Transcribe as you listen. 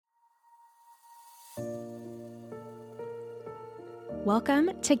Welcome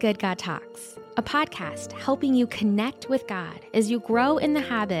to Good God Talks, a podcast helping you connect with God as you grow in the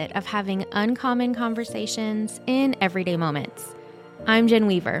habit of having uncommon conversations in everyday moments. I'm Jen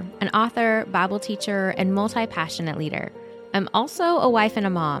Weaver, an author, Bible teacher, and multi-passionate leader. I'm also a wife and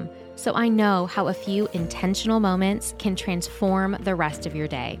a mom, so I know how a few intentional moments can transform the rest of your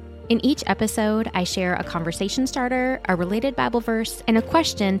day. In each episode, I share a conversation starter, a related Bible verse, and a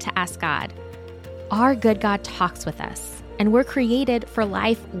question to ask God. Our good God talks with us, and we're created for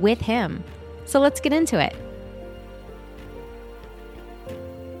life with Him. So let's get into it.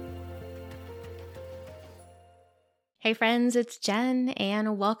 Hey friends, it's Jen,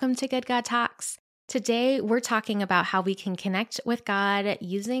 and welcome to Good God Talks. Today, we're talking about how we can connect with God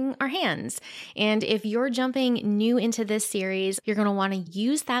using our hands. And if you're jumping new into this series, you're going to want to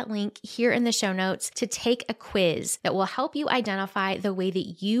use that link here in the show notes to take a quiz that will help you identify the way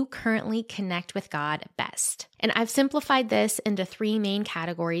that you currently connect with God best. And I've simplified this into three main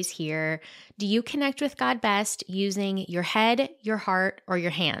categories here. Do you connect with God best using your head, your heart, or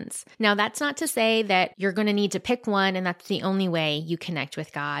your hands? Now, that's not to say that you're going to need to pick one and that's the only way you connect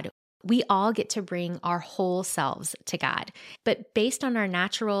with God. We all get to bring our whole selves to God, but based on our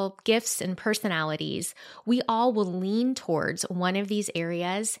natural gifts and personalities, we all will lean towards one of these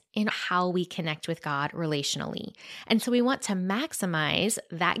areas in how we connect with God relationally. And so we want to maximize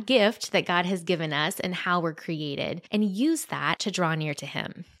that gift that God has given us and how we're created and use that to draw near to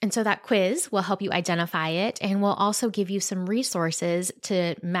Him. And so that quiz will help you identify it and will also give you some resources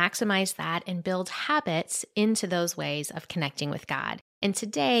to maximize that and build habits into those ways of connecting with God. And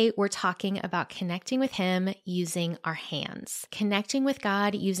today we're talking about connecting with Him using our hands. Connecting with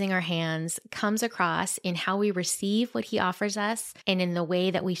God using our hands comes across in how we receive what He offers us and in the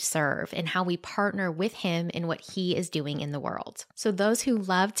way that we serve and how we partner with Him in what He is doing in the world. So those who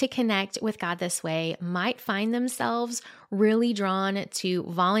love to connect with God this way might find themselves really drawn to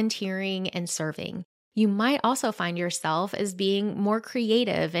volunteering and serving. You might also find yourself as being more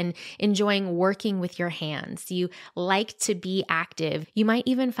creative and enjoying working with your hands. You like to be active. You might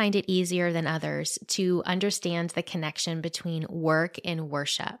even find it easier than others to understand the connection between work and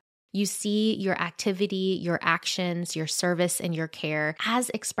worship. You see your activity, your actions, your service, and your care as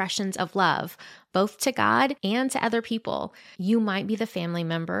expressions of love, both to God and to other people. You might be the family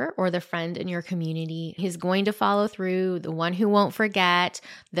member or the friend in your community who's going to follow through, the one who won't forget,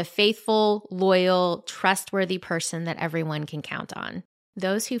 the faithful, loyal, trustworthy person that everyone can count on.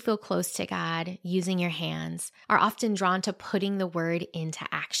 Those who feel close to God using your hands are often drawn to putting the word into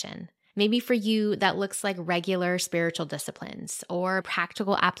action. Maybe for you, that looks like regular spiritual disciplines or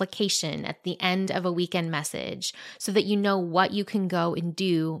practical application at the end of a weekend message so that you know what you can go and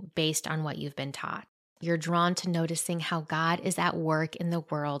do based on what you've been taught. You're drawn to noticing how God is at work in the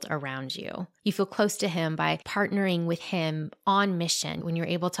world around you. You feel close to Him by partnering with Him on mission when you're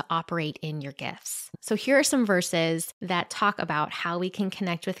able to operate in your gifts. So here are some verses that talk about how we can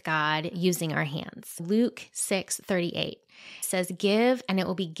connect with God using our hands. Luke 6:38 says, "Give and it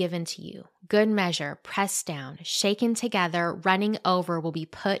will be given to you. Good measure, pressed down, shaken together, running over will be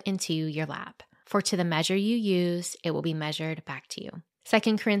put into your lap. For to the measure you use, it will be measured back to you."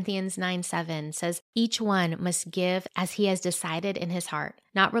 2 Corinthians 9:7 says, "Each one must give as he has decided in his heart,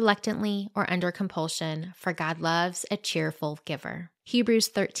 not reluctantly or under compulsion, for God loves a cheerful giver." Hebrews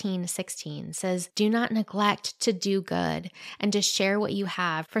 13:16 says, "Do not neglect to do good and to share what you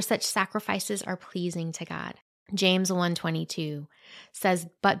have, for such sacrifices are pleasing to God." James 1:22 says,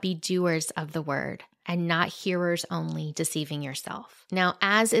 "But be doers of the word, and not hearers only, deceiving yourself." Now,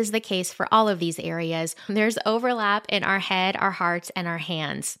 as is the case for all of these areas, there's overlap in our head, our hearts, and our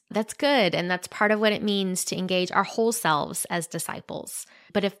hands. That's good, and that's part of what it means to engage our whole selves as disciples.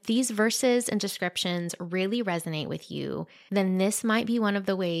 But if these verses and descriptions really resonate with you, then this might be one of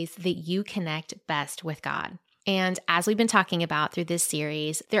the ways that you connect best with God. And as we've been talking about through this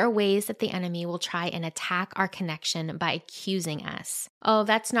series, there are ways that the enemy will try and attack our connection by accusing us. Oh,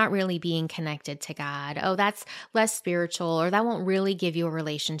 that's not really being connected to God. Oh, that's less spiritual, or that won't really give you a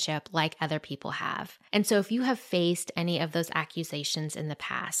relationship like other people have. And so if you have faced any of those accusations in the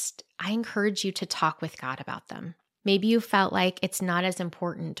past, I encourage you to talk with God about them. Maybe you felt like it's not as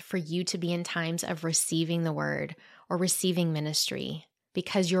important for you to be in times of receiving the word or receiving ministry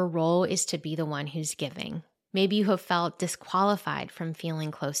because your role is to be the one who's giving. Maybe you have felt disqualified from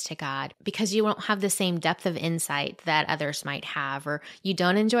feeling close to God because you don't have the same depth of insight that others might have, or you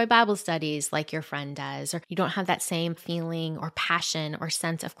don't enjoy Bible studies like your friend does, or you don't have that same feeling or passion or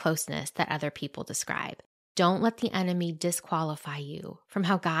sense of closeness that other people describe. Don't let the enemy disqualify you from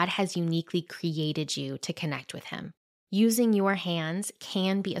how God has uniquely created you to connect with Him. Using your hands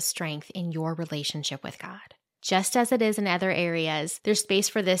can be a strength in your relationship with God. Just as it is in other areas, there's space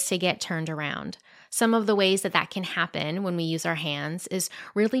for this to get turned around. Some of the ways that can happen when we use our hands is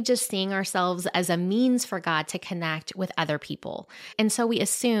really just seeing ourselves as a means for God to connect with other people. And so we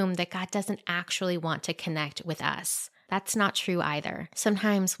assume that God doesn't actually want to connect with us. That's not true either.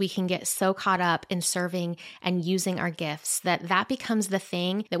 Sometimes we can get so caught up in serving and using our gifts that becomes the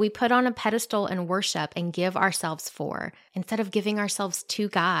thing that we put on a pedestal and worship and give ourselves for, instead of giving ourselves to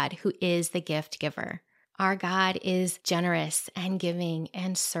God, who is the gift giver. Our God is generous and giving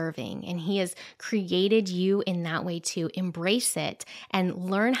and serving, and He has created you in that way to embrace it and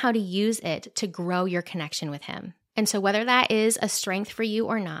learn how to use it to grow your connection with Him. And so whether that is a strength for you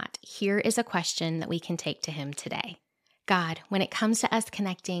or not, here is a question that we can take to Him today. God, when it comes to us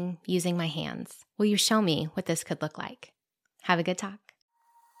connecting using my hands, will you show me what this could look like? Have a good talk.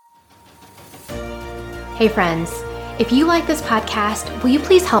 Hey friends, if you like this podcast, will you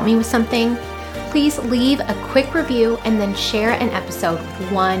please help me with something? Please leave a quick review and then share an episode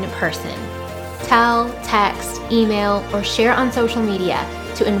with one person. Tell, text, email, or share on social media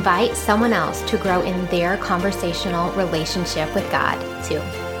to invite someone else to grow in their conversational relationship with God too.